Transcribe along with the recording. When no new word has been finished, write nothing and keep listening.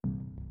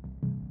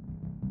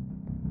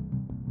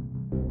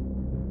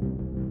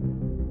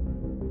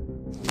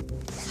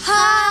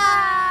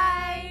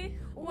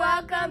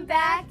Welcome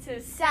back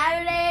to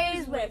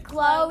Saturdays with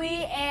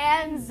Chloe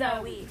and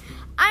Zoe.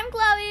 I'm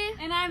Chloe.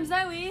 And I'm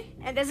Zoe.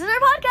 And this is our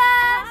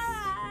podcast.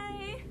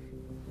 Hi.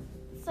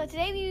 So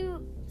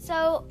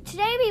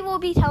today we will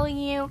be telling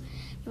you,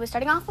 we're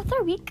starting off with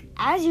our week,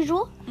 as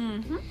usual.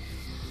 Mm-hmm. And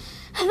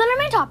then our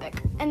main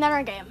topic. And then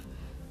our game.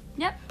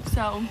 Yep.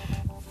 So,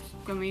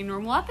 gonna be a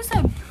normal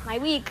episode. My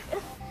week.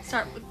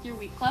 Start with your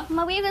week, Chloe.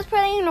 My week was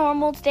pretty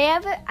normal. Today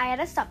I had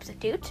a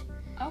substitute.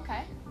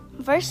 Okay.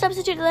 First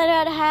substitute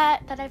that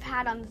I've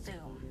had on Zoom.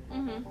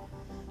 Mm-hmm.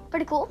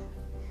 Pretty cool.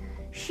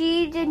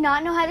 She did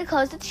not know how to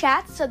close the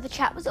chat, so the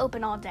chat was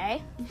open all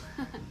day.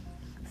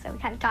 So we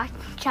kind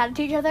of chatted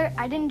to each other.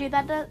 I didn't do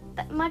that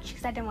much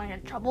because I didn't want to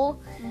get in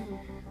trouble. Mm-hmm.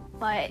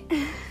 But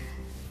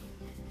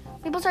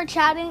people start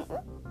chatting.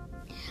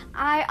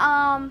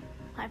 I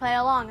play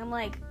along. I'm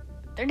like,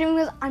 they're doing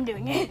this, I'm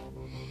doing it.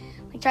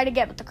 Like, try to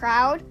get with the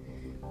crowd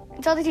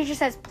until the teacher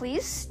says,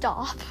 please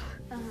stop.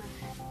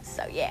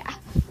 So yeah.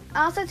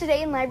 Also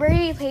today in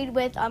library we played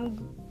with it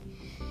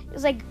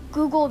was like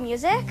Google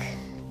Music.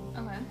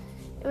 Okay.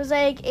 It was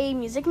like a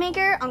music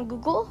maker on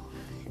Google.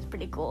 It's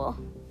pretty cool.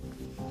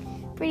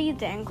 Pretty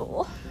dang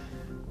cool.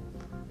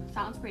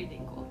 Sounds pretty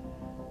dang cool.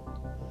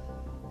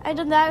 I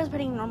did that. It was a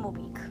pretty normal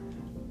week.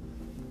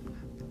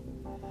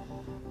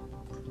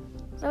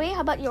 Zoe, how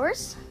about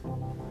yours?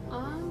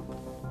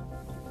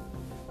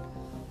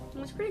 It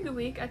was a pretty good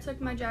week. I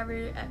took my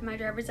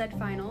driver's ed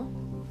final.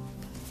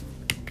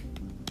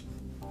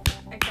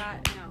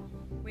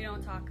 We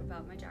don't talk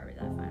about my driver's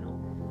ed final.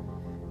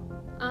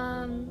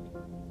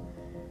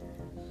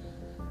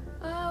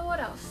 What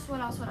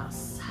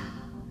else?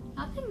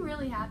 Nothing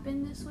really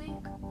happened this week.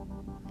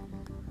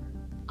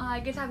 I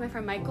get to have my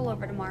friend Michael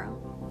over tomorrow.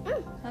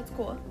 That's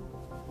cool.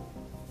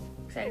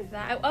 Excited for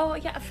that. Oh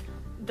yeah,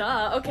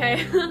 duh.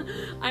 Okay.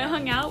 I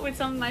hung out with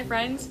some of my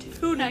friends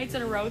 2 nights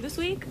in a row this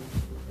week.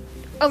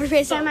 Over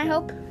FaceTime, I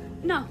hope?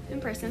 No,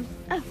 in person.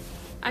 Oh.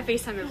 I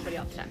FaceTime everybody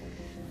all the time,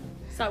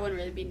 so it wouldn't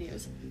really be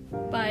news.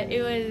 But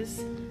it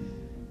was,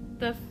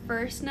 the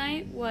first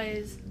night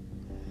was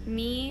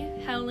me,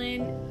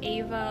 Helen,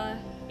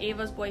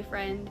 Ava's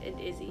boyfriend, and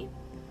Izzy.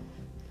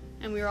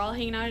 And we were all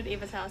hanging out at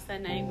Ava's house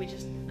that night. We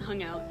just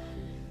hung out.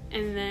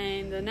 And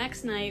then the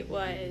next night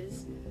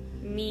was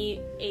me,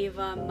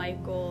 Ava,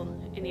 Michael,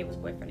 and Ava's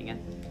boyfriend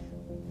again.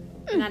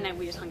 And that night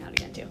we just hung out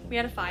again too. We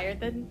had a fire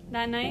that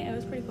night. It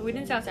was pretty cool. We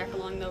didn't stay outside for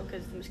long though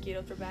because the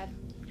mosquitoes were bad.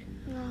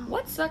 No.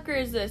 What sucker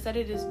is this that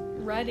it is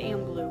red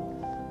and blue?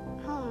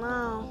 Oh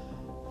no.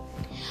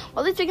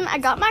 Well, this weekend I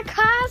got my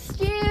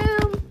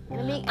costume.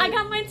 I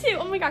got mine too.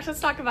 Oh my gosh,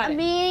 let's talk about I'm it.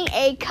 being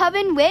a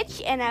coven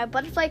witch and a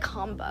butterfly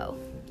combo.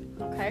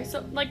 Okay,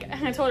 so like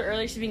I told her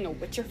earlier, she's being a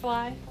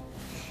witcherfly.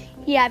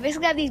 Yeah, I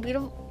basically have these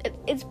beautiful.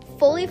 It's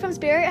fully from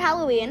Spirit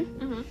Halloween.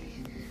 Mm-hmm.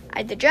 I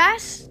had the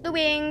dress, the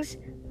wings,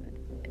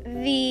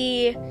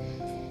 I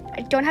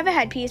don't have a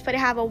headpiece, but I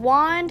have a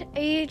wand,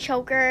 a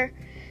choker,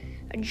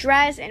 a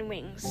dress, and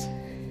wings.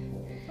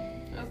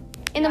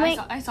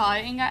 I saw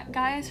it, and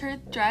guys, her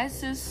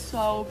dress is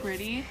so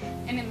pretty,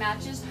 and it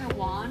matches her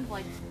wand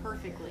like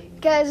perfectly.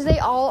 Because they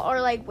all are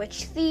like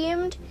witch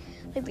themed,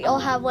 like they all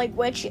have like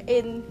witch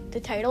in the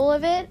title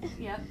of it.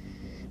 Yep.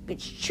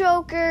 Witch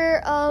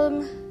choker. I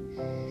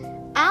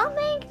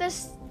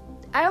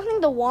don't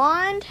think the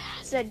wand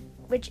has a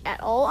witch at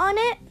all on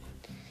it.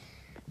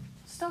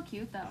 So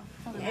cute though.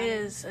 It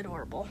is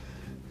adorable.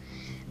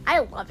 I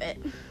love it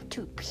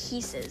to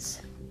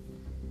pieces.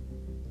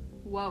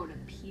 Whoa, to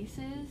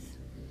pieces.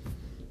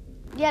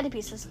 Yeah, to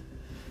pieces.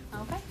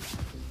 Okay.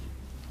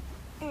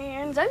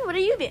 And Zoe, what are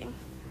you being?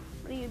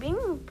 I'm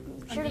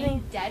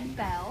being Dead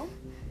Belle.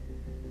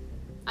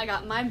 I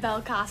got my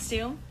Belle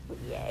costume.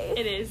 Yay.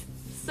 It is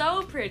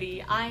so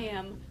pretty. I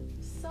am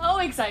so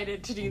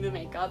excited to do the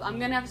makeup. I'm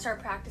gonna have to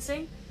start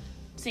practicing,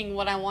 seeing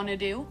what I want to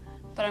do.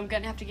 But I'm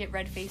gonna have to get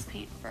red face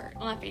paint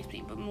not face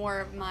paint, but more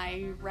of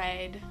my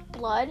red.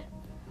 Blood?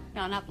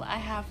 No, not blood. I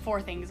have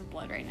 4 things of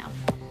blood right now.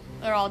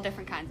 They're all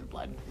different kinds of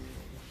blood.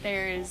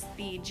 There's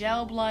the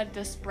gel blood,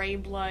 the spray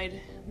blood,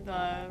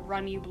 the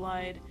runny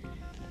blood,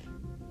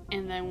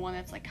 and then one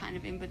that's like kind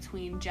of in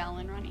between gel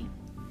and runny.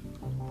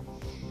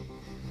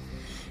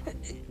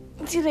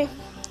 Excuse me.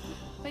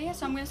 But yeah,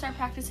 so I'm gonna start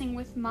practicing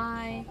with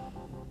my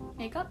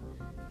makeup,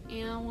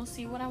 and we'll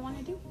see what I want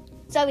to do.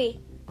 Zoe,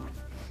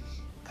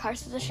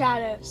 Curse of the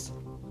Shadows.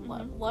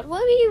 Mm-hmm.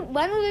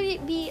 When will we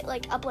be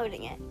like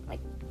uploading it?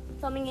 Like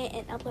filming it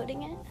and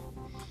uploading it?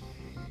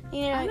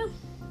 You know, I don't know.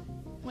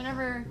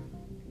 Whenever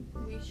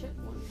we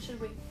should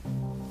we?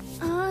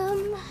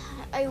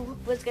 I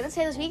was gonna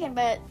say this weekend,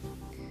 but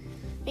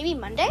maybe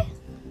Monday?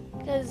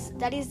 Because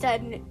Daddy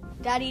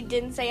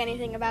didn't say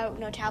anything about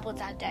no tablets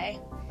that day.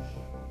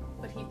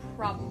 But he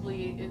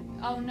probably,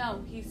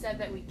 he said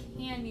that we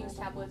can use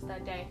tablets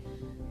that day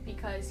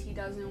because he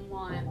doesn't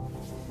want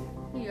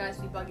you guys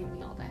to be bugging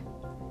me all day.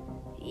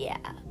 Yeah,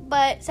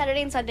 but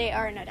Saturday and Sunday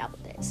are no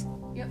tablet days.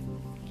 Yep.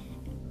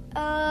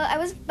 I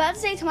was about to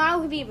say tomorrow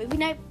would be a movie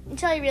night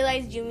until I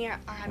realized you and me are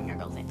having our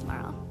girls' night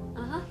tomorrow.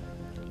 Uh-huh.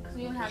 Because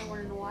we haven't had one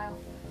in a while.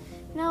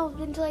 No, it's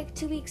been like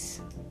 2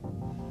 weeks.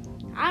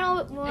 I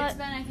don't know what. It's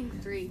been, I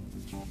think, 3.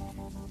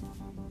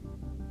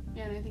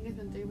 Yeah, and I think it's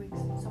been 3 weeks,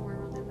 somewhere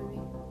around there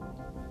maybe.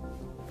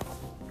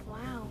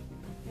 Wow.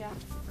 Yeah.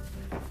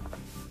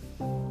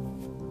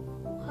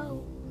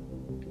 Whoa.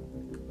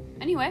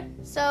 Anyway,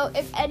 So,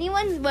 if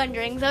anyone's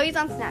wondering, Zoe's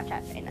on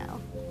Snapchat right now.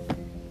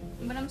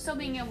 but I'm still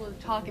being able to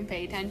talk and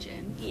pay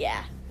attention.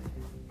 Yeah.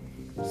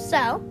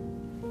 So,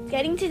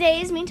 getting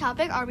today's main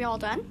topic. Are we all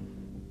done?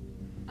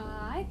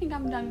 I think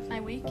I'm done with my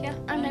week, yeah.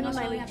 I'm done Nothing with else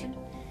my really week. happened.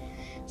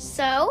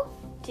 So,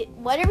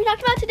 what are we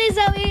talking about today,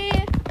 Zoe?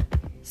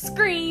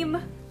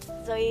 Scream!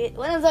 Zoe,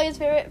 one of Zoe's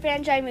favorite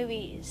franchise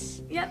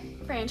movies. Yep,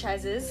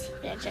 franchises.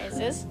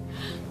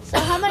 So,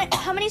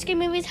 how many Scream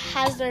movies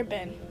has there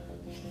been?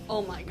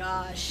 Oh my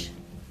gosh.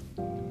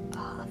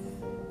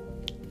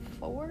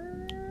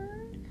 4?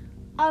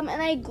 And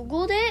I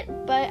googled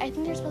it, but I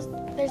think there's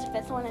a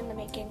fifth one in the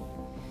making.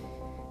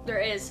 There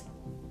is.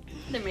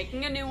 They're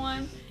making a new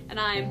one, and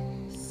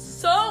I'm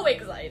so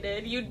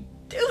excited. You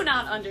do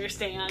not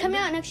understand. Coming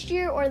out next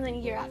year or the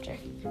year after?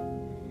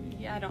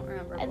 Yeah, I don't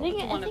remember. I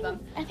think one of them.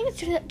 I think it's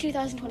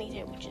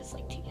 2022, which is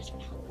like 2 years from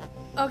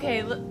now.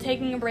 Okay,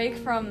 taking a break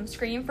from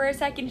Scream for a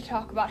second to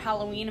talk about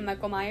Halloween and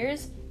Michael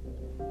Myers.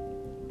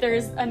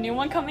 There's a new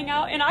one coming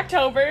out in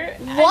October.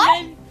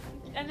 What?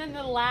 And then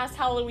the last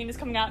Halloween is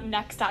coming out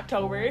next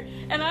October,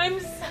 and I'm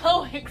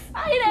so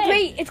excited.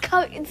 Wait,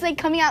 it's like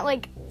coming out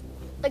like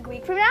a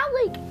week from now,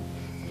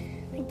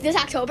 like this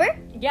October?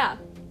 Yeah,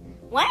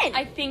 When?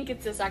 I think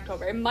it's this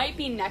October. It might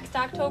be next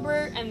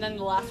October, and then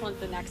the last one's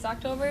the next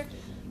October.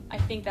 I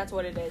think that's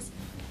what it is.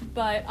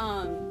 But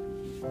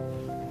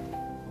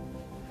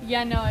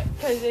yeah, no,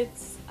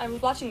 because I was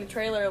watching the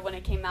trailer when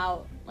it came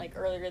out like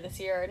earlier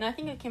this year, and I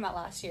think it came out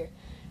last year,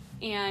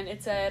 and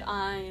it said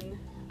on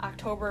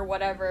October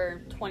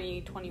whatever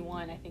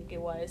 2021, I think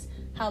it was,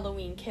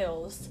 Halloween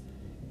Kills,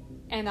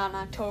 and on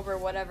October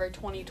whatever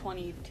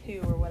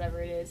 2022 or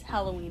whatever it is,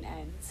 Halloween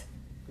Ends.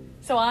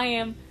 So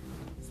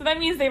that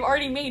means they've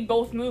already made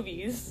both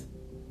movies.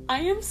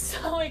 I am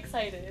so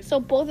excited. So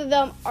both of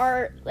them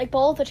are like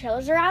both the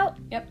trailers are out.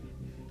 Yep,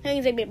 That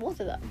means they made both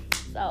of them.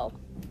 So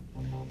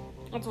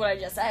that's what I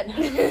just said.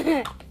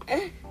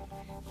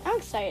 I'm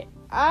excited.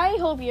 I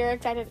hope you're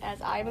excited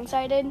as I'm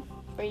excited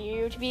for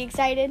you to be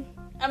excited.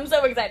 I'm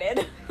so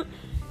excited.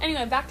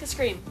 Anyway, back to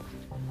Scream.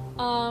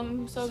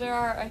 So there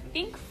are, I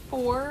think,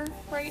 4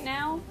 right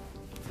now.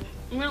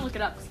 I'm gonna look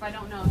it up because if I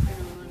don't know, it's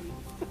gonna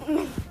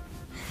remind me.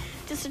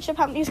 Just to check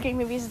how many Scream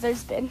movies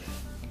there's been.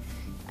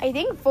 I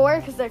think 4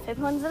 because their 5th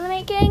one's in the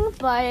making,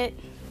 but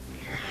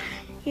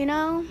you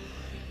know.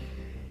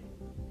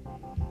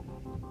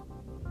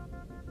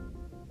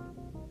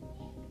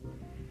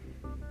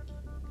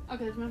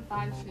 Okay, there's been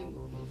 5 Scream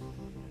movies.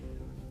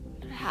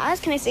 It has?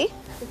 Can I see?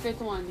 The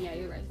 5th one, yeah,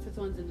 you're right. The 5th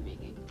one's in the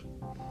making.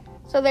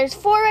 So there's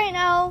 4 right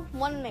now,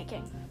 1 in the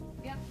making.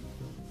 Yep.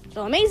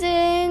 So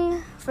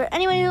amazing for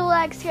anyone who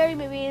likes scary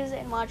movies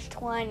and watched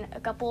one, a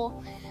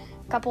couple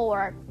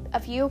or a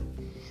few.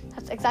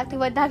 That's exactly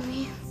what that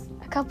means.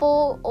 A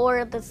couple,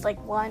 or that's like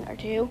 1 or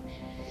 2.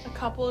 A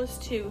couple is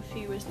 2, a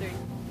few is 3.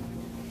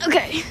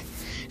 Okay.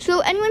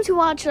 So anyone who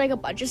watched like a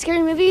bunch of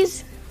scary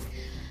movies,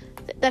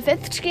 the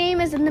 5th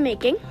Scream is in the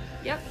making.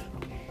 Yep.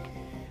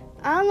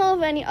 I don't know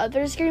if any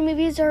other scary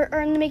movies are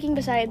in the making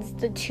besides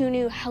the 2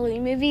 new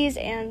Halloween movies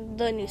and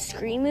the new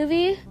Scream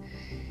movie.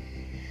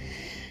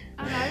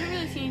 I don't know, I haven't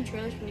really seen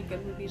trailers for any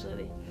good movies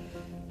lately.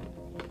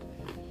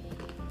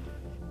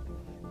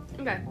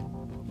 Okay.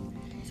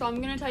 So I'm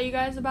gonna tell you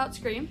guys about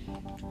Scream.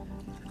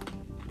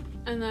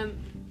 And then...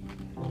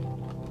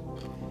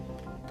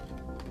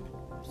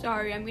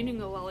 Sorry, I'm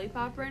eating a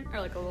lollipop or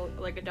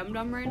like a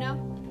dum-dum right now.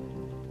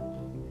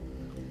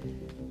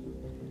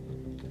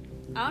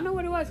 I don't know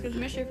what it was because it's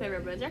mystery flavor,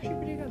 but it's actually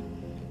pretty good.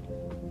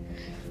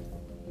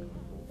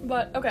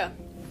 But, okay.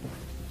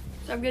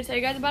 So I'm going to tell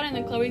you guys about it, and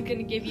then Chloe's going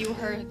to give you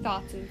her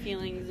thoughts and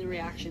feelings and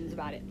reactions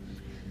about it.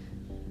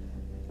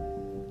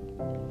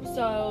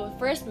 So, the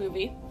first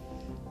movie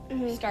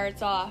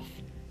starts off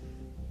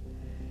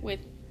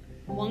with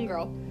one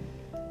girl.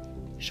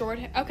 Short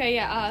hair. Okay,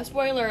 yeah,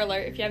 spoiler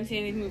alert. If you haven't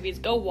seen these movies,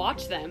 go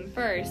watch them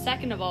first.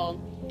 Second of all,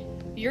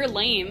 you're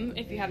lame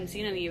if you haven't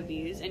seen any of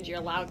these, and you're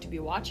allowed to be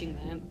watching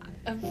them.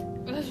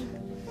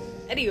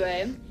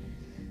 Anyway,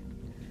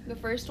 the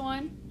first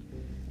one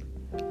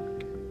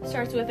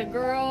starts with a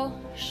girl,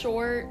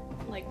 short,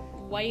 like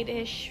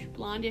whitish,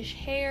 blondish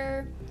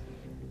hair,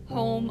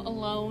 home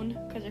alone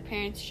because her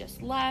parents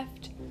just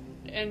left,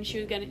 and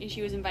she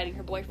was inviting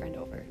her boyfriend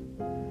over.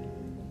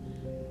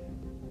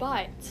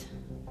 But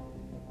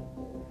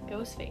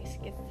Ghostface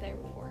gets there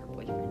before her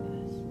boyfriend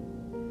does,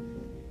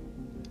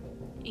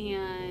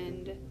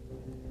 and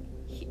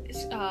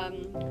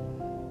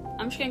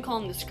I'm just gonna call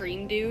him the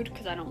Scream dude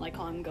because I don't like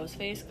calling him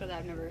Ghostface because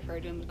I've never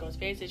referred to him as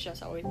Ghostface. It's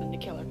just always been the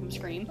killer from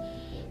Scream.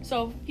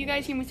 So if you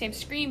guys hear me say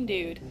Scream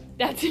dude,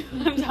 that's who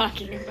I'm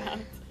talking about.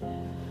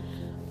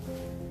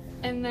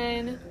 And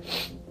then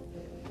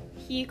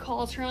he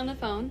calls her on the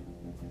phone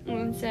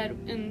and said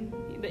in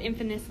the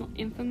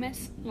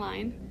infamous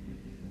line,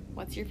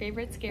 "What's your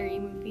favorite scary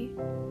movie?"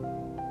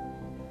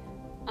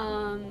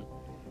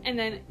 And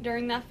then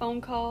during that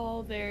phone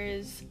call,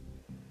 there's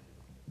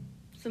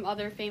some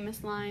other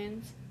famous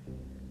lines.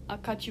 I'll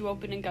cut you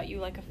open and gut you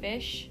like a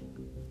fish.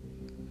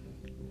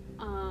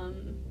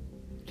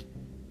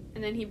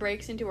 And then he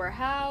breaks into her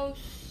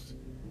house.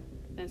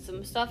 Then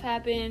some stuff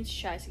happens.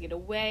 She tries to get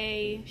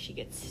away. She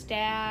gets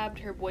stabbed.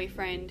 Her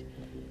boyfriend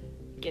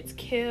gets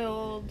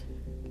killed.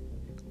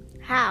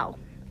 How?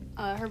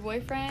 Her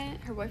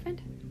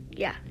boyfriend?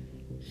 Yeah.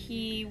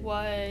 He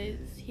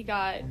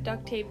got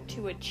duct taped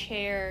to a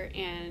chair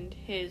and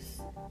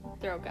his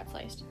throat got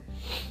sliced.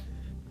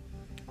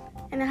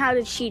 And then how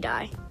did she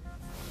die?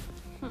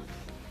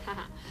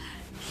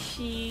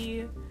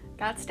 She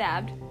got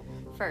stabbed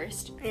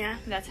first. Yeah.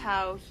 That's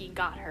how he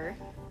got her.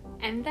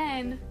 And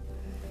then,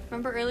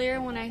 remember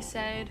earlier when I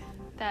said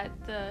that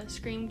the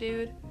Scream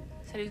dude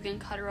said he was gonna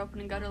cut her open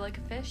and gut her like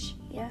a fish?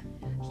 Yeah.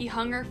 He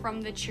hung her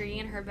from the tree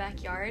in her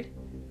backyard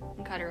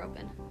and cut her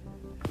open.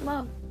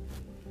 Wow.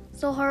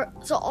 So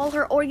all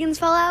her organs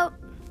fell out?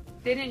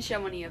 They didn't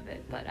show any of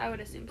it, but I would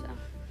assume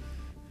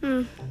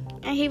so.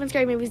 I hate when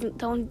scary movies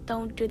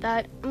don't do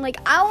that. I'm like,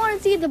 I want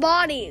to see the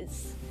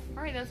bodies.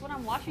 Alright, that's what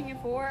I'm watching it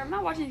for. I'm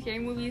not watching scary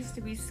movies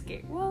to be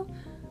scared. Well,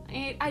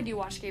 I do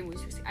watch scary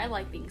movies to be scared. I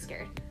like being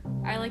scared.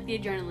 I like the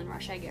adrenaline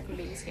rush I get from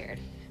being scared.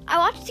 I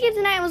watched it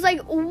tonight and was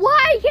like,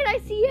 why can't I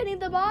see any of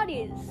the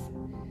bodies?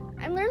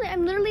 I'm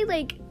literally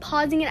like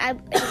pausing it at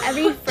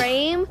every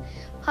frame,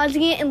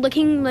 pausing it and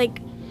looking like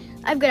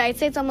I have good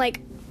eyesight, so I'm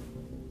like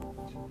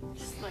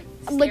just like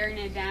staring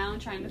it down,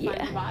 trying to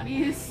find the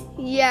bodies.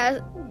 Yeah.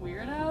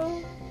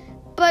 Weirdo.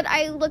 But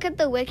I look at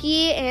the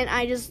wiki and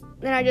I just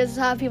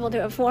have people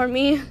do it for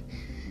me.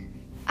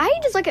 I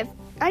just look at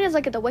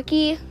the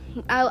wiki.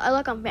 I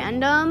look on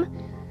fandom,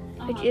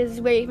 which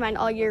is where you find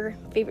all your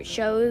favorite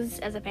shows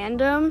as a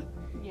fandom.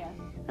 Yeah.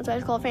 That's why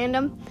it's called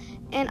fandom.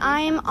 And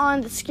I'm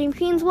on the Scream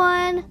Queens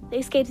one, the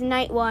Escape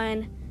Tonight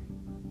one,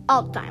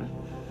 all the time.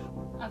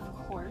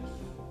 Of course.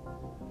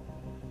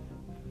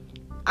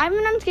 I've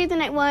been on Escape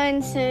Tonight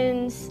one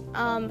since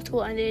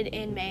school ended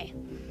in May.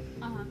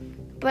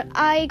 But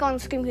I go on the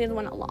Scream Queens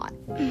one a lot.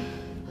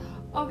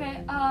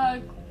 Okay,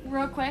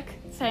 real quick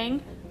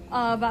thing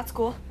about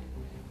school.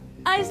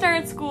 I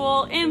started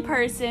school in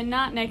person,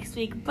 not next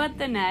week, but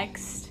the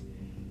next.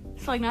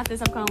 So, like, not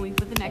this upcoming week,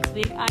 but the next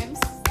week. I'm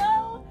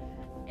so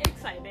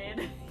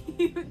excited.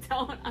 You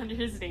don't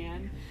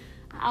understand.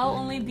 I'll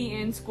only be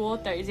in school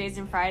Thursdays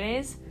and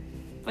Fridays,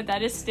 but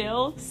that is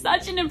still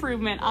such an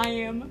improvement. I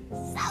am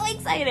so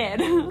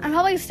excited. I'm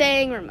probably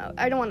staying remote.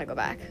 I don't want to go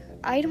back.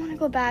 I don't want to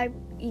go back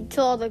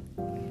till all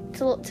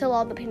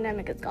the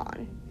pandemic is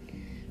gone.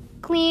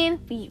 Clean,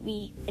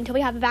 until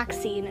we have a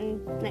vaccine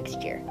in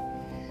next year.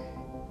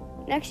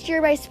 Next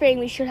year by spring,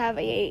 we should have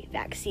a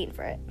vaccine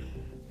for it.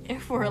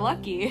 If we're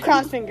lucky.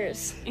 Cross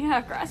fingers.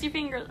 Yeah, cross your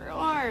fingers real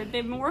hard.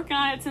 They've been working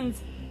on it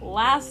since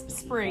last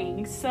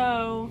spring,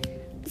 so...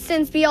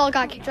 Since we all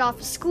got kicked off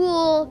of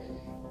school,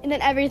 and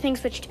then everything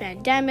switched to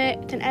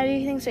pandemic, then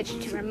everything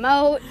switched to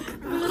remote.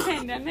 The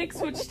pandemic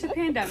switched to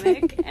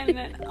pandemic, and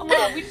then,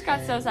 well, we just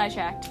got so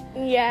sidetracked.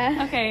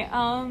 Yeah. Okay,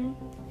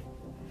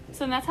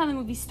 so that's how the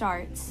movie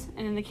starts,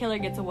 and then the killer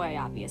gets away,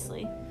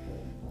 obviously.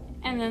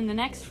 And then the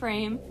next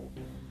frame...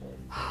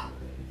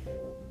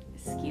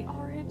 Skeet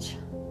Ulrich.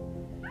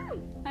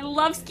 I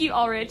love Skeet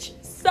Ulrich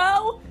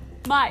so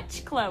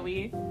much,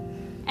 Chloe.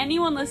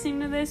 Anyone listening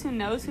to this who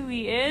knows who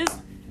he is,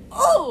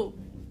 oh,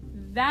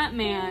 that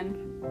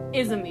man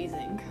is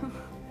amazing.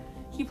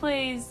 He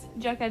plays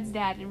Jughead's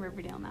dad in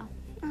Riverdale now.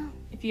 Oh.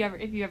 If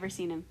you ever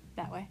seen him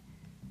that way.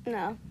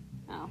 No.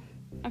 Oh.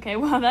 Okay,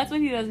 well, that's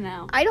what he does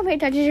now. I don't pay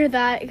attention to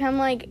that. I'm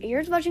like,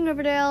 you're just watching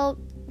Riverdale,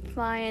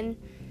 fine.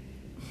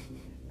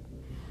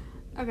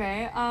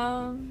 Okay,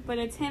 but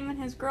it's him and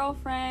his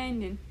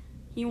girlfriend, and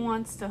he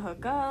wants to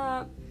hook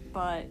up,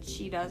 but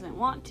she doesn't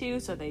want to,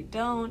 so they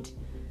don't.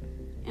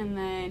 And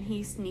then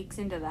he sneaks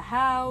into the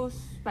house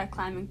by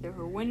climbing through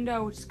her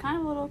window, which is kind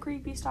of a little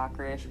creepy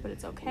stalkerish, but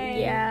it's okay.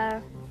 Yeah.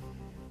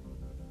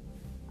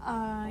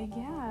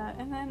 Yeah,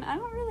 and then I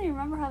don't really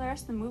remember how the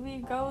rest of the movie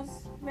goes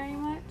very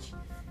much,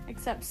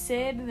 except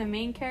Sid, the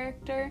main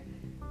character,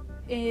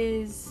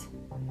 is,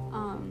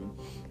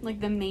 like,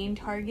 the main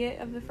target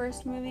of the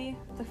first movie.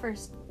 The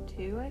first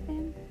two, I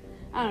think?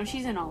 I don't know,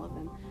 she's in all of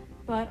them.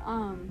 But,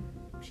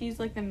 she's,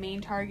 like, the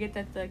main target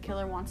that the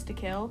killer wants to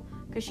kill,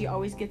 because she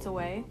always gets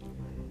away.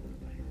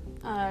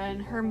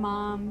 And her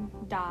mom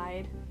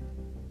died.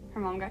 Her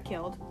mom got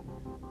killed.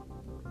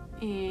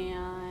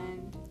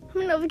 And... How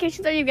many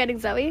notifications are you getting,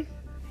 Zoe?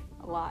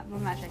 A lot.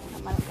 I'm not checking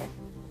them. I don't care.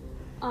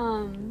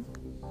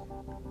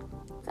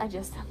 I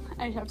just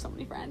have so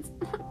many friends.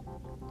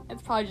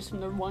 It's probably just from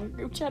the one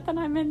group chat that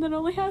I'm in that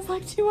only has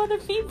like 2 other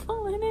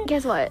people in it.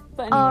 Guess what?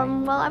 But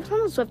anyway. Well, I was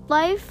on Swift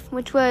Life,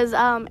 which was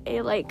a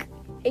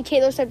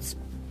Taylor Swift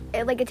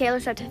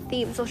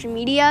themed social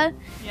media.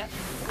 Yep.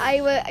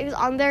 I was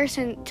on there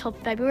till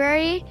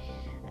February,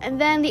 and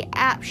then the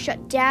app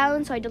shut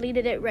down, so I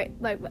deleted it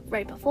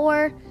right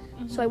before.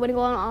 Mm-hmm. So I wouldn't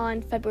go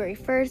on February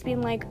 1st,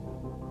 being like,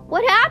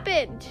 "What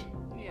happened?"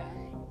 Yeah.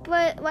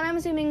 But what I'm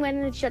assuming when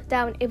it's shut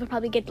down, it would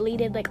probably get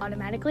deleted like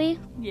automatically.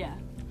 Yeah.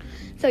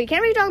 So you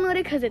can't re-download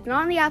it because it's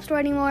not on the App Store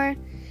anymore.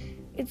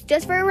 It's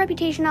just for a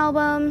Reputation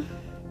album.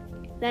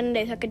 Then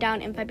they took it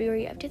down in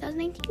February of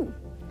 2019.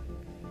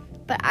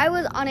 But I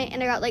was on it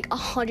and I got like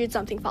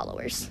 100-something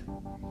followers.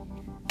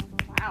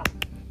 Wow.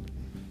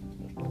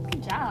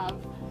 Good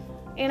job.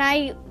 And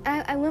I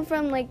went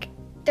from like,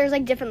 there's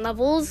like different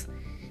levels.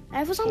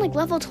 I was on like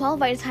level 12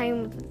 by the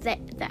time the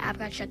app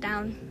got shut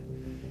down.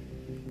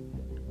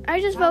 I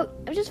was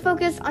just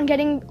focused on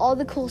getting all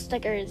the cool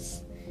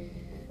stickers.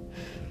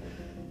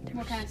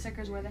 What kind of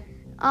stickers were there?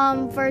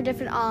 For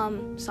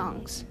different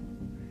songs.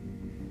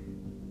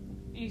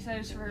 You said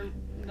it's for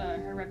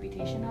her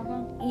Reputation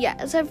album?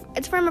 Yeah, so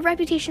it's from a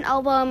Reputation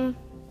album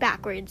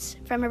backwards.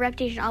 From a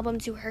Reputation album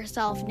to her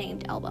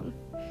self-named album.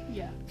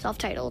 Yeah.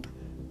 Self-titled.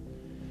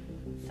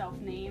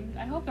 Self-named?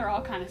 I hope they're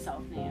all kind of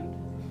self-named.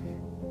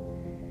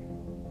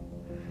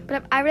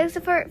 But if I released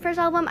the first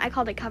album, I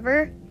called it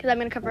Cover, because I'm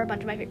going to cover a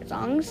bunch of my favorite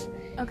songs.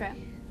 Okay.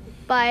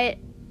 But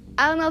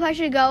I don't know if I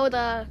should go with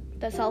the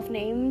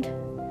self-named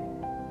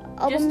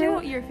album. Just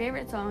do your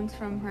favorite songs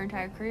from her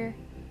entire career.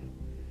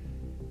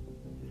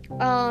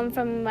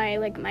 From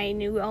my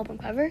new album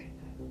cover.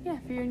 Yeah,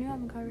 for your new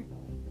album cover.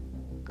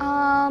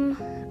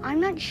 I'm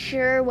not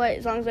sure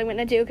what songs I'm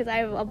gonna do because I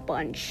have a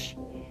bunch.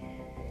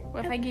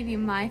 What if I give you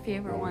my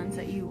favorite ones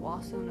that you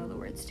also know the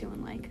words to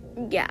and like?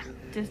 Yeah.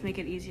 Just make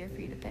it easier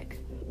for you to pick.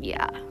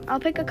 Yeah. I'll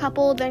pick a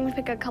couple, then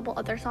pick a couple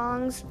other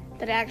songs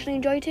that I actually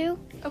enjoy too.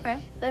 Okay.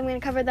 Then I'm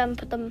gonna cover them,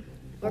 put them,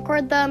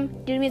 record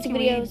them, do music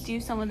videos. Can we do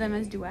some of them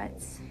as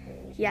duets?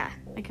 Yeah.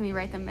 Like, can we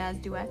write them as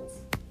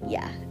duets?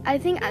 Yeah. I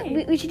think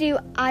we should do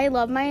I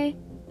Love Me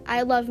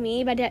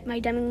by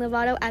Demi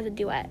Lovato as a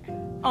duet.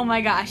 Oh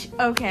my gosh.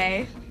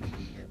 Okay.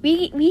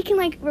 We can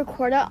like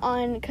record it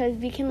on, cause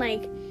we can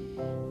like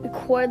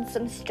record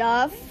some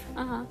stuff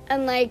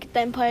and like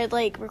then put it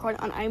like record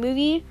it on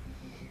iMovie.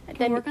 And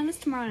then work on this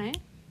tomorrow night.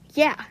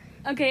 Yeah.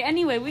 Okay.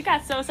 Anyway, we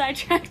got so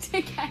sidetracked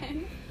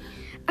again.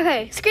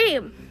 Okay,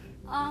 Scream.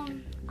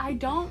 I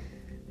don't.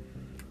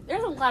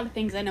 There's a lot of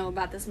things I know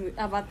about this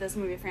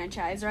movie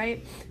franchise,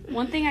 right?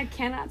 One thing I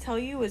cannot tell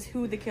you is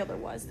who the killer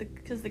was,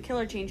 because the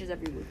killer changes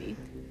every movie.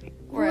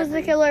 Who was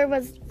the killer?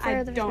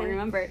 I don't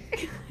remember.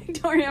 I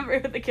don't remember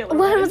who the killer was.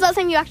 When was the last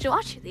time you actually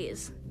watched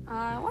these?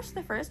 I watched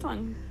the first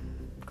one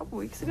a couple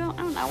weeks ago.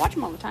 I don't know. I watch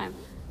them all the time.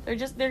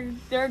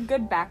 They're a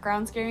good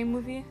background scary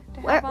movie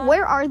to have on.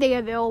 Where are they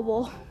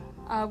available?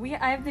 I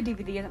have the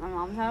DVDs at my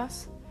mom's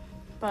house,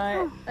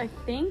 but I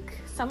think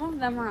some of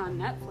them are on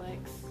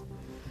Netflix.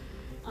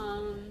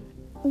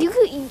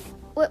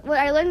 What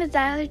I learned is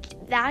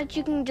that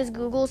you can just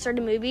Google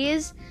certain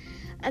movies,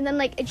 and then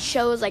like it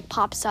shows like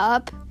pops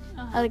up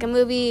like a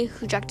movie,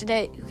 who directed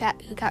it,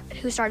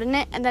 who starred in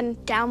it, and then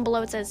down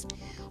below it says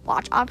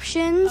watch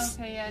options.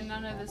 Okay, yeah,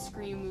 none of the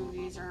Scream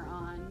movies are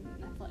on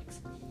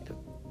Netflix.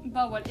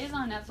 But what is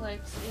on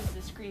Netflix is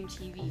the Scream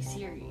TV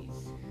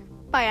series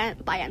by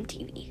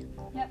MTV.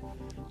 Yep,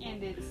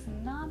 and it's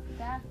not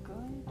that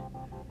good.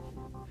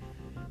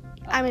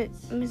 I'm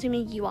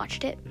assuming you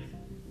watched it.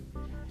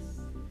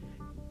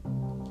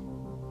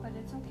 But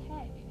it's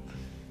okay.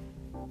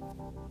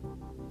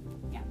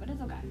 Yeah, but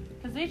it's okay.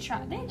 Because they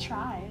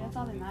tried. That's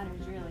all that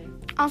matters, really.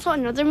 Also,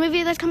 another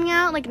movie that's coming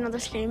out, like another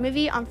Scream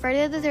movie, on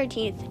Friday the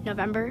 13th,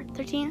 November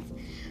 13th,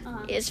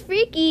 is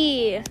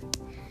Freaky.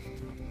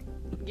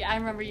 Yeah, I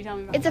remember you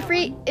telling me about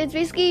It's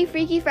basically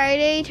Freaky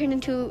Friday turned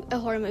into a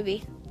horror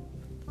movie.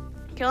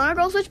 Killer and a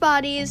girl switch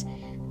bodies,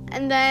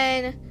 and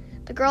then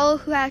the girl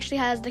who actually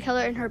has the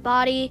killer in her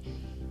body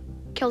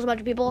kills a bunch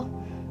of people.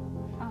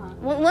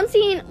 One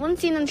scene in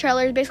the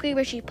trailer is basically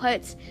where she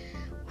puts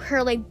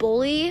her like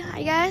bully,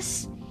 I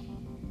guess,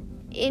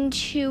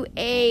 into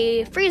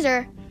a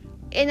freezer,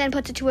 and then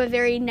puts it to a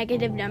very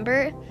negative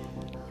number,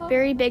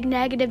 very big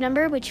negative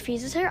number, which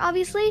freezes her,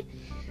 obviously.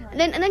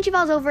 Right. And then she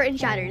falls over and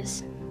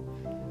shatters.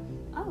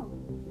 Oh.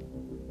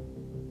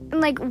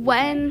 And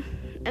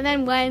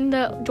when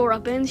the door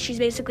opens, she's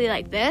basically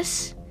like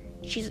this.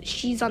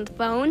 She's on the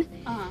phone.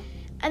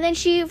 And then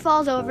she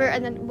falls over,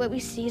 and then what we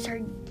see is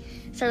her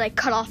like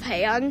cut off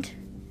hand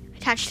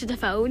attached to the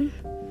phone,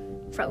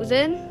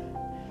 frozen.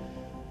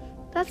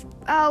 That's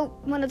how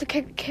one of the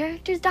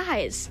characters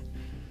dies.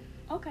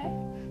 Okay.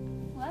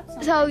 Well,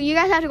 that's so you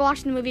guys have to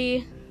watch the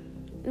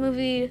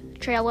movie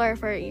trailer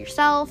for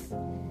yourself,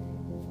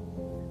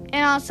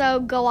 and also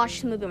go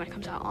watch the movie when it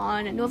comes out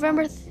on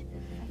November. I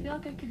feel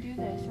like I could do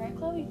this, right,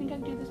 Chloe? You think I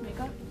could do this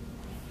makeup?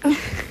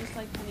 Just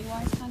like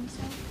Pennywise kind of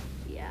stuff.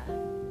 Yeah.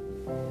 Can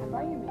I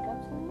borrow your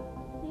makeup tonight?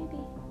 Maybe.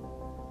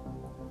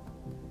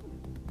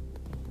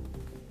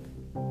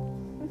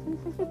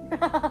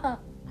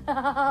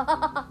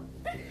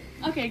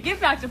 Okay, get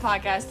back to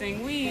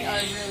podcasting. We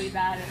are really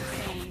bad at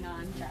staying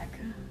on track.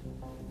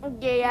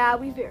 Yeah,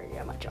 we very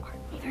much are.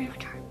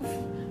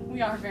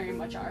 We are very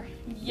much are.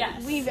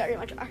 Yes. We very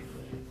much are.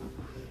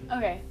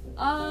 Okay.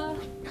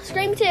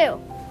 Scream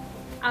 2.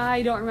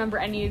 I don't remember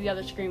any of the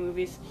other Scream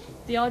movies.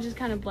 They all just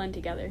kind of blend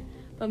together.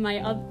 But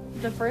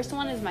the first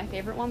one is my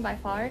favorite one by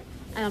far.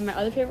 My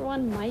other favorite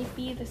one might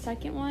be the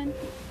second one.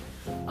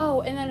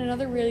 Oh, and then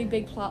another really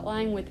big plot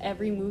line with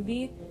every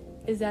movie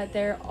is that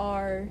there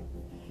are,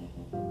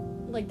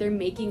 like, they're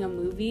making a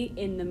movie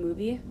in the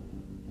movie.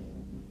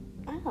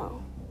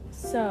 Oh.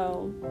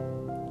 So,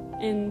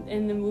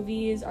 and the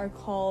movies are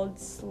called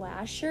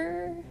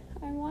slasher,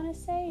 I want to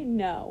say.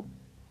 No,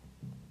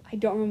 I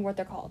don't remember what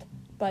they're called,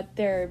 but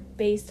they're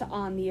based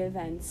on the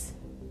events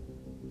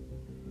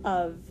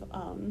of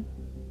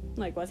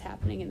like what's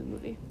happening in the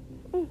movie.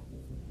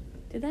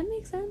 Did that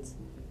make sense?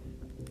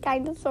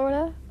 Kind of,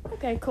 sorta.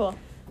 Okay, cool.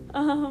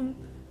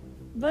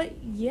 But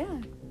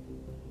yeah,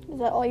 Is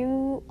that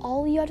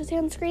all you had to say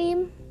on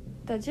Scream?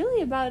 that's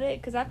really about it.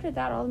 Because after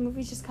that, all the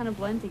movies just kind of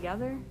blend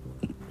together.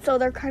 So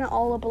they're kind of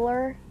all a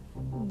blur.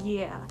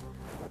 Yeah.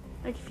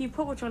 Like, if you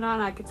put which one on,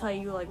 I could tell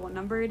you, like, what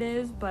number it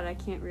is, but I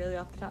can't really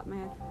off the top of my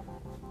head.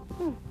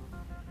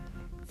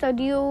 So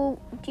do you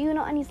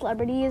know any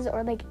celebrities,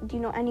 or like do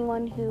you know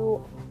anyone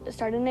who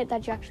starred in it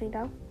that you actually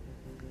know?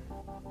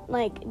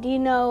 Like, do you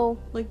know?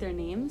 Like, their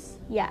names?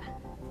 Yeah.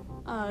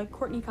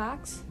 Courtney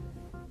Cox.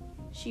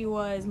 She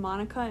was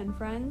Monica in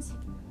Friends.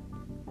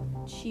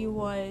 She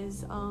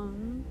was,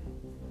 one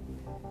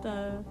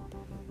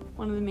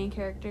of the main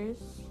characters.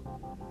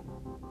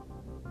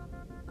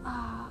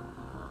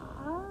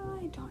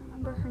 I don't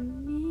remember her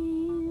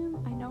name.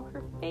 I know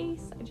her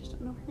face. I just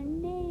don't know her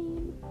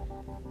name.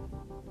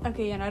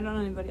 Okay, yeah, and I don't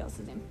know anybody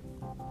else's name.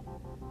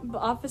 But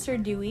Officer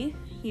Dewey,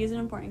 he is an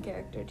important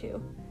character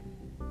too.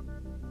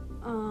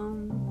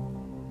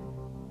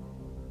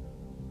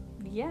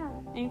 Yeah.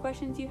 Any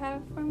questions you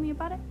have for me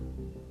about it?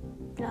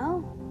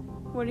 No.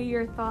 What are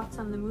your thoughts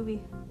on the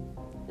movie?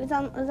 It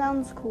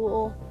sounds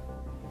cool.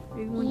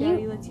 Maybe when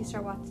Daddy lets you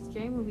start watching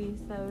scary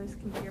movies, those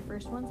can be your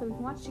first ones so we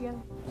can watch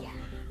together. Yeah.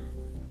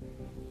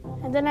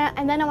 And then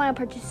I want to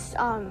purchase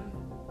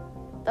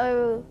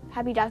the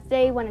Happy Death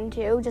Day 1 and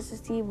 2 just to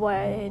see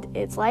what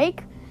it's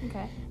like.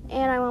 Okay.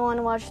 And I want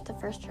to watch The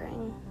First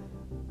Ring.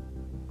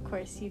 Of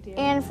course you do.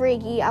 And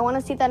Freaky. I want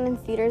to see that in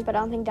theaters, but I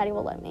don't think Daddy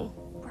will let me.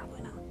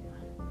 Probably not.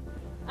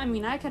 I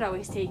mean, I could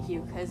always take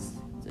you because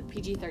it's a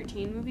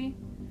PG-13 movie.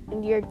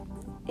 And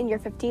you're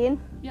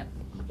 15. Yep.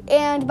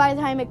 And by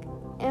the time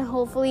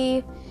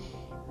hopefully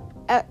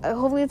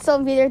it's still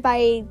in theaters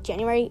by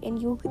January,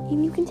 and you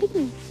can take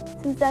me.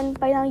 Since then,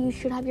 by now you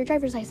should have your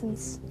driver's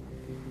license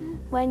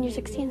when you're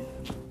 16.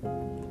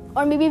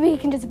 Or maybe we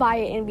can just buy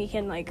it and we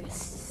can like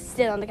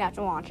sit on the couch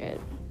and watch it.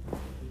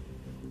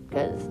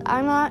 Because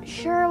I'm not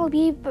sure we'll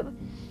be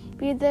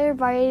there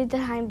by the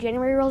time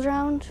January rolls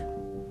around.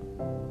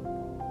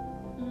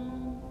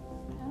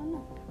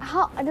 I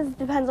don't know. It just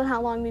depends on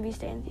how long movies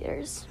stay in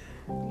theaters.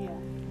 Yeah.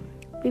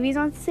 Movies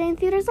don't stay in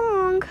theaters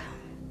long.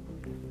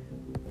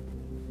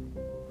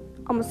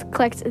 Almost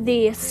clicked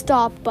the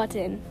stop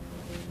button.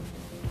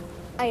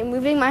 I am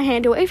moving my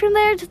hand away from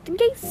there just in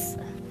case.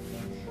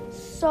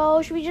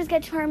 So should we just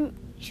cut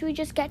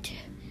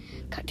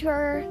to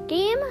our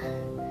game?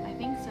 I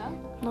think so.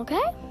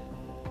 Okay.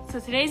 So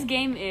today's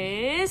game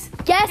is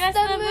Guess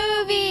the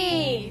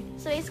movie.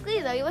 So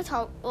basically, though, you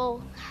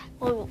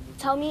will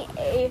tell me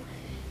a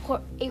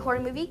horror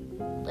movie,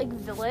 like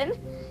villain,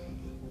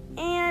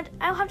 and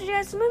I'll have to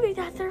guess the movie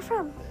that they're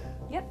from.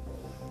 Yep.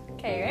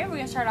 Okay, right? We're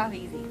gonna start off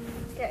easy.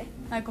 Okay.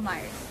 Michael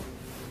Myers,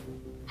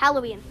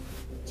 Halloween,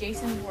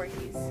 Jason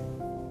Voorhees,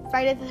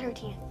 Friday the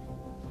 13th,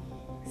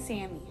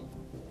 Sammy.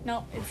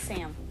 No, it's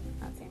Sam,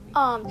 not Sammy.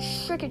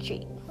 Trick or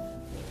Treat,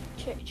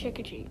 Trick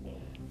or Treat,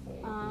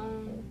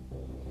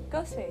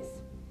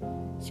 Ghostface.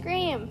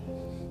 Scream,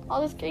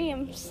 all the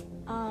screams.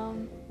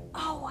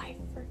 Oh, I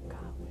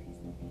forgot what his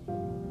name was.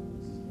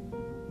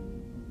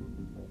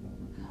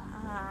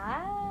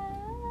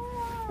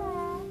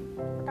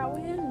 Forgot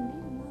what his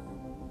name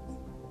was.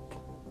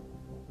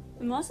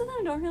 Most of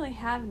them don't really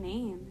have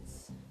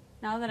names.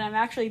 Now that I'm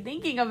actually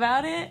thinking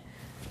about it.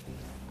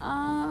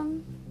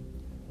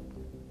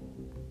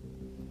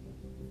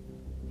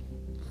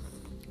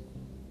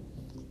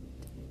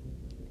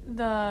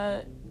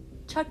 The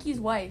Chucky's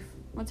wife.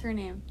 What's her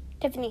name?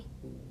 Tiffany,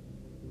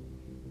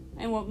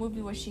 And what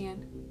movie was she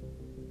in?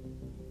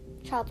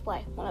 Child's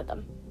Play, one of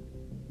them.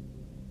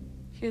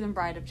 She was in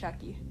Bride of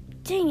Chucky.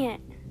 Dang it.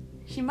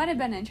 She might have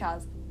been in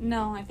Child's.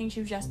 No, I think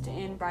she was just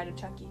in Bride of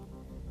Chucky.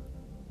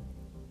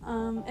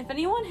 If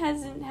anyone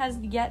has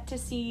yet to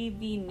see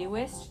the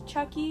newest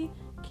Chucky,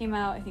 came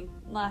out I think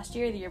last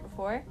year or the year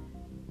before,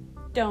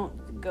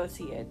 don't go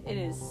see it. It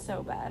is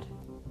so bad.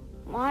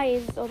 Why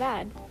is it so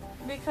bad?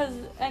 Because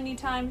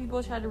anytime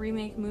people try to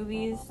remake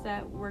movies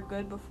that were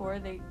good before,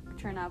 they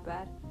turn out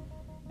bad.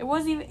 It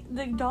wasn't even,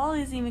 the doll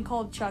isn't even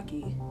called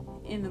Chucky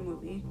in the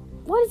movie.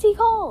 What is he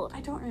called? I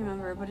don't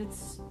remember, but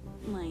it's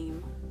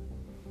lame.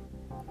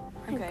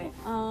 Okay,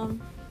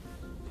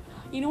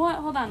 you know what?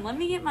 Hold on, let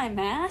me get my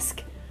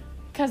mask.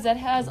 Because that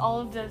has all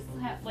of the,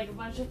 like, a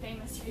bunch of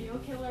famous serial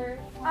killer.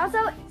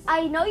 Also,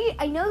 I know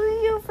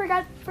you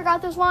forgot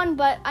this one,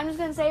 but I'm just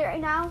gonna say it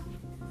right now.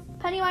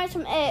 Pennywise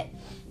from It.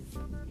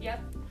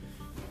 Yep.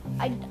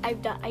 I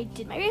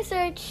did my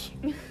research.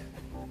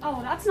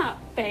 Oh, that's not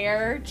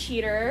fair,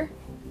 cheater.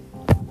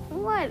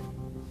 What?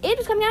 it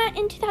was coming out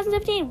in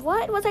 2017.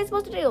 What was I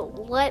supposed to do?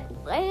 Let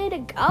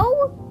it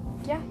go?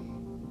 Yeah.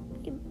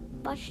 I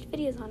watched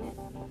videos on it.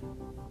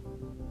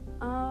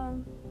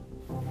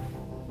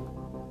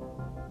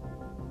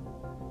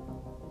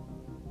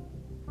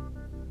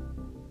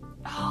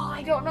 Oh,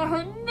 I don't know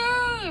her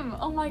name.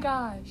 Oh my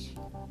gosh.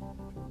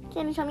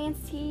 Can you tell me and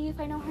see if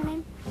I know her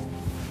name?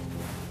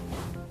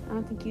 I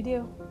don't think you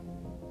do.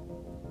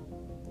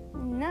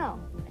 No,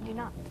 I do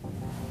not.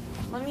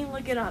 Let me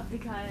look it up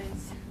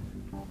because.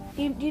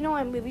 Do you know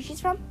what movie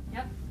she's from?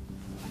 Yep.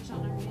 I just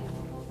don't know her name.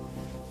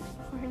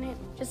 For her name.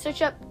 Just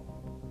search up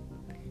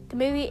the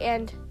movie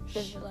and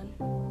the villain.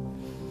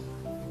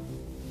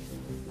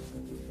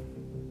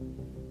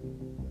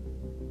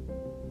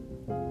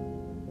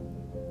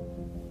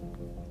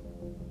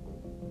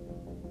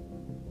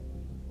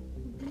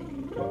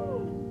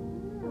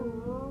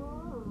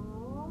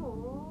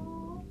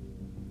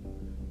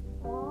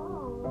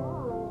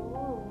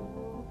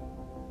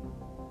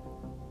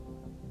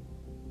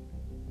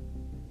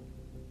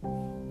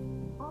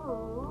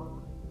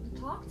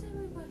 Talk to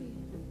everybody.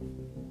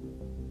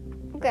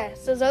 Okay,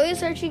 so Zoe's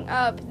searching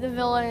up the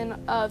villain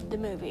of the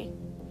movie.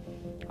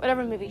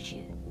 Whatever movie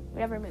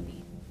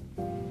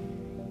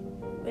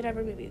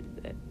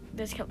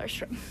this killer's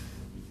from.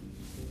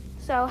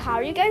 So how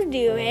are you guys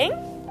doing?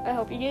 I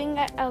hope you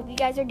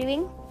guys are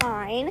doing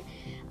fine.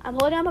 I'm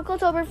holding up a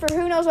October for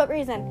who knows what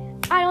reason.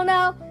 I don't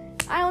know.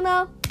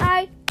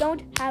 I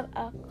don't have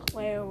a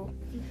clue.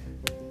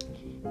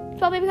 It's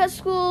probably because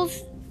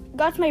school's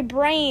got to my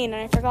brain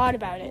and I forgot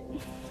about it.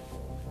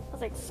 I was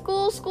like,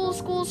 school.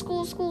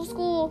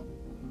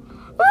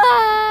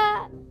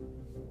 Ah!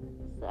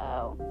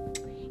 So,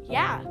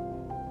 yeah.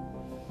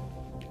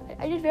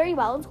 I did very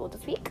well in school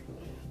this week.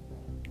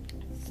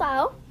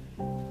 So,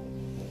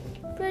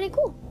 pretty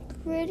cool.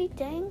 Pretty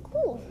dang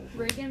cool.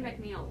 Reagan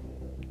McNeil.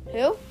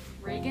 Who?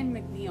 Reagan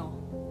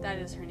McNeil. That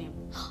is her name.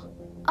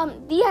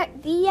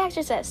 The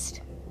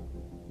Exorcist.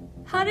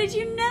 How did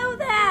you know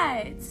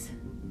that?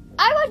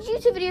 I watched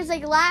YouTube videos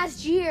like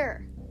last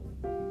year.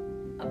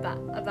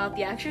 About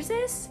The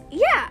Exorcist?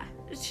 Yeah.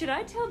 Should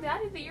I tell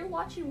Daddy that you're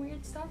watching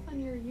weird stuff on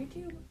your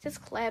YouTube? Just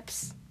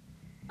clips,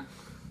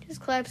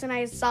 and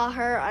I saw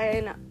her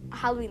in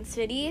Halloween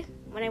City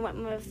when I went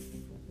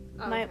with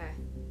my. Okay.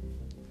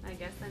 I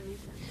guess that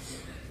makes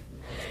sense.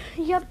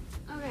 Yep.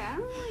 Okay, I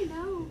don't really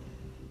know.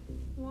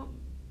 Well,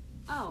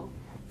 oh,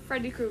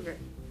 Freddy Krueger.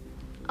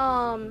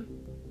 Hang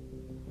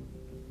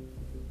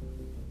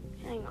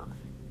on.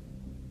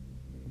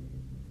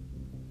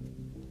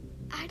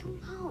 I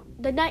don't know.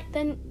 The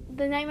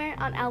Nightmare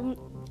on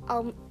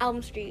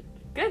Elm Street.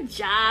 Good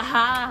job.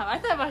 I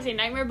thought about to say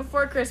Nightmare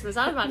Before Christmas.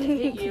 I was about to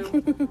hit you.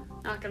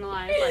 Not gonna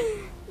lie.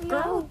 It's like,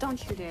 girl, No.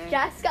 don't you dare.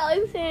 Jack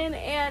Skellington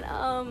and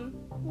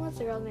what's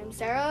the girl's name?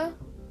 Sarah?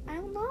 I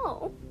don't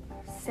know.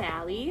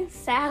 Sally.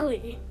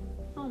 Sally.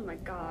 Oh my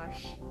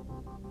gosh.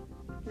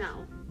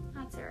 No,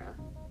 not Sarah.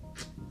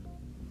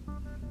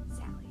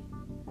 Sally.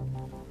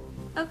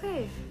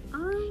 Okay.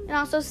 And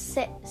also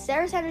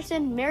Sarah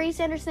Sanderson, Mary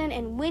Sanderson,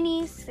 and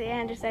Winnie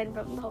Sanderson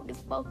from Hocus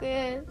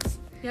Pocus.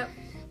 Yep.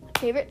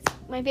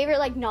 My favorite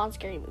like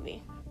non-scary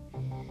movie.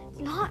 It's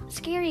not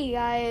scary,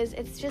 guys.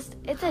 It's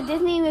a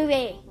Disney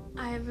movie.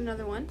 I have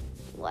another one.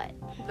 What?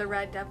 The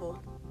Red Devil.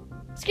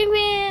 Scream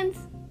Queens.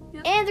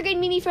 Yep. And the Great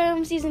Meanie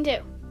from season 2.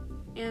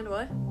 And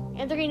what?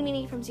 And the Great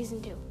Meanie from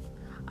season 2.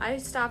 I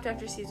stopped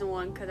after season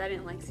 1 because I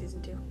didn't like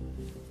season 2.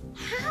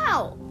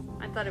 How?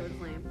 I thought it was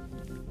lame.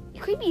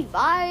 Creepy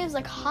vibes,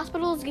 like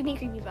hospitals give me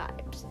creepy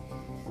vibes.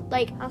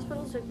 Like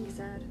Hospitals make me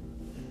sad.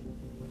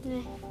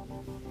 eh.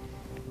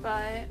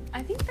 But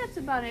I think that's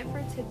about it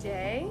for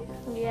today.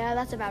 Yeah,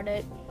 that's about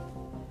it.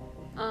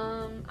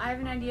 I have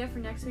an idea for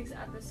next week's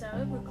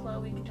episode with Chloe.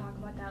 We can talk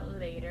about that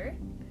later.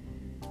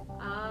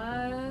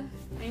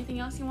 Anything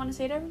else you want to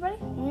say to everybody?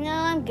 No,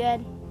 I'm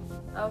good.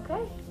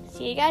 Okay.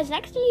 See you guys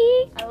next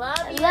week. I love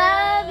you.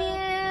 Love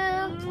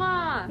you.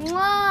 Mwah.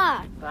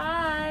 Mwah.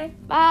 Bye.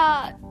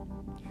 Bye.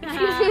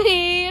 Excuse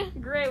me.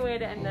 Great way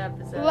to end the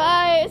episode.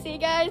 Bye. See you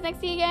guys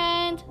next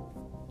weekend.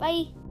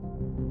 Bye.